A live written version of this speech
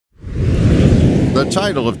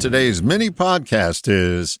title of today's mini podcast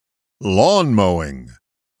is Lawn Mowing.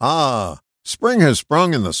 Spring has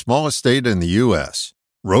sprung in the smallest state in the U.S.,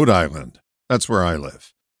 Rhode Island. That's where I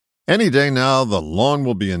live. Any day now, the lawn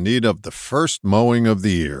will be in need of the first mowing of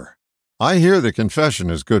the year. I hear the confession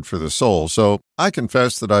is good for the soul, so I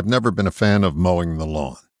confess that I've never been a fan of mowing the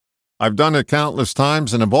lawn. I've done it countless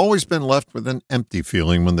times and have always been left with an empty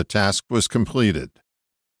feeling when the task was completed.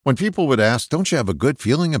 When people would ask, "Don't you have a good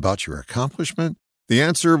feeling about your accomplishment?" the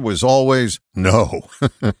answer was always no.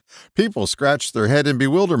 People scratched their head in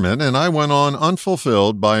bewilderment, and I went on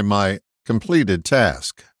unfulfilled by my completed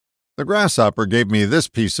task. The grasshopper gave me this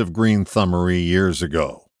piece of green thumbery years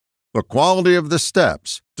ago. The quality of the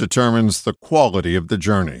steps determines the quality of the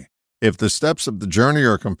journey. If the steps of the journey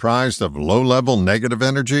are comprised of low-level negative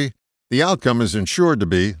energy, the outcome is ensured to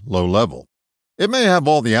be low-level. It may have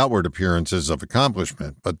all the outward appearances of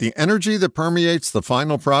accomplishment, but the energy that permeates the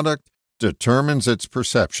final product determines its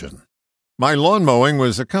perception. My lawn mowing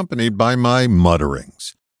was accompanied by my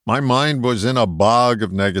mutterings. My mind was in a bog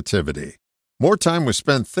of negativity. More time was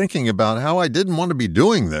spent thinking about how I didn't want to be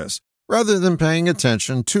doing this, rather than paying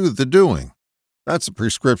attention to the doing. That's a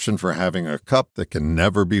prescription for having a cup that can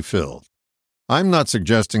never be filled. I'm not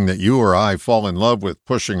suggesting that you or I fall in love with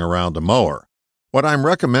pushing around a mower. What I'm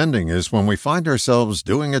recommending is when we find ourselves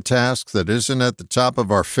doing a task that isn't at the top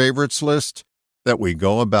of our favorites list, that we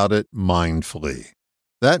go about it mindfully.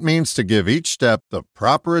 That means to give each step the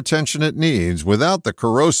proper attention it needs without the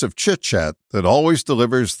corrosive chit-chat that always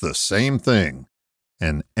delivers the same thing,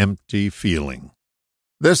 an empty feeling.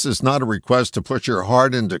 This is not a request to put your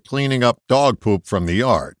heart into cleaning up dog poop from the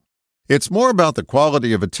yard. It's more about the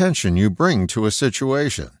quality of attention you bring to a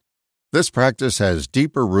situation. This practice has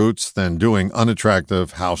deeper roots than doing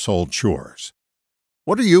unattractive household chores.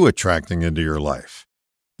 What are you attracting into your life?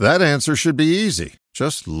 That answer should be easy.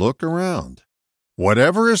 Just look around.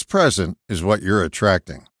 Whatever is present is what you're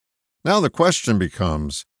attracting. Now the question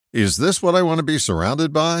becomes, is this what I want to be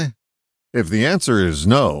surrounded by? If the answer is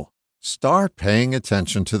no, start paying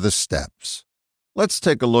attention to the steps. Let's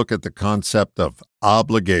take a look at the concept of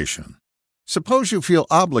obligation. Suppose you feel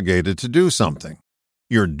obligated to do something.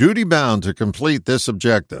 You're duty-bound to complete this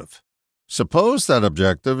objective. Suppose that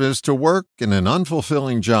objective is to work in an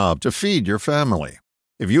unfulfilling job to feed your family.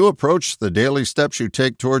 If you approach the daily steps you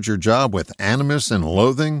take towards your job with animus and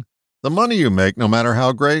loathing, the money you make, no matter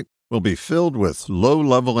how great, will be filled with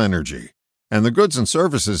low-level energy, and the goods and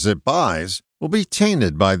services it buys will be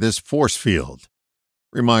tainted by this force field.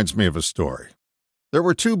 Reminds me of a story. There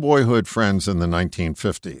were two boyhood friends in the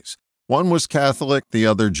 1950s. One was Catholic, the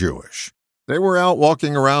other Jewish. They were out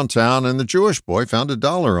walking around town, and the Jewish boy found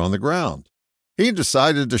 $1 on the ground. He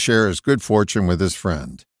decided to share his good fortune with his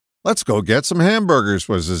friend. "Let's go get some hamburgers,"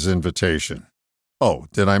 was his invitation. "Oh,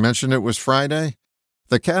 did I mention it was Friday?"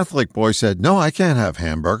 The Catholic boy said, "No, I can't have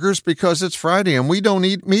hamburgers because it's Friday and we don't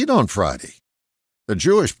eat meat on Friday." The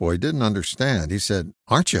Jewish boy didn't understand. He said,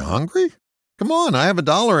 "Aren't you hungry? Come on, I have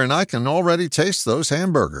 $1 and I can already taste those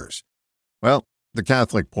hamburgers." Well, the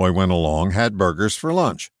Catholic boy went along, had burgers for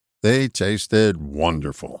lunch. They tasted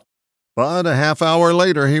wonderful. But a half hour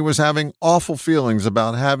later, he was having awful feelings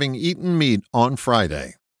about having eaten meat on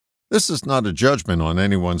Friday. This is not a judgment on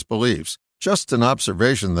anyone's beliefs, just an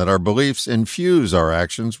observation that our beliefs infuse our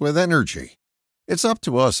actions with energy. It's up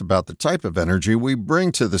to us about the type of energy we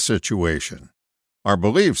bring to the situation. Our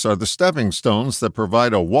beliefs are the stepping stones that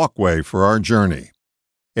provide a walkway for our journey.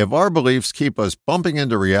 If our beliefs keep us bumping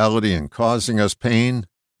into reality and causing us pain,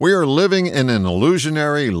 we are living in an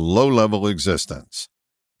illusionary, low-level existence.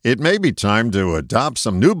 It may be time to adopt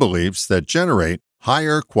some new beliefs that generate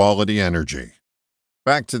higher quality energy.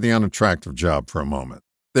 Back to the unattractive job for a moment.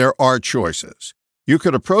 There are choices. You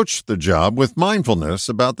could approach the job with mindfulness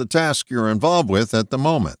about the task you're involved with at the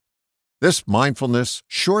moment. This mindfulness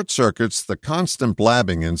short-circuits the constant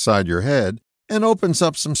blabbing inside your head and opens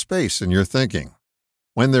up some space in your thinking.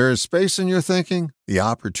 When there is space in your thinking, the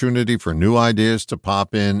opportunity for new ideas to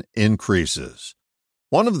pop in increases.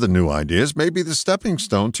 One of the new ideas may be the stepping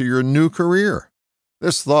stone to your new career.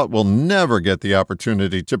 This thought will never get the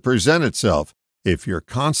opportunity to present itself if you're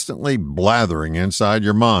constantly blathering inside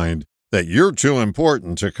your mind that you're too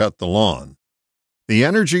important to cut the lawn. The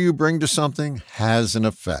energy you bring to something has an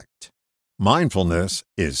effect. Mindfulness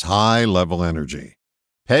is high-level energy.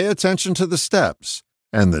 Pay attention to the steps,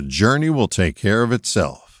 and the journey will take care of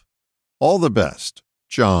itself. All the best,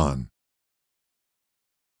 John.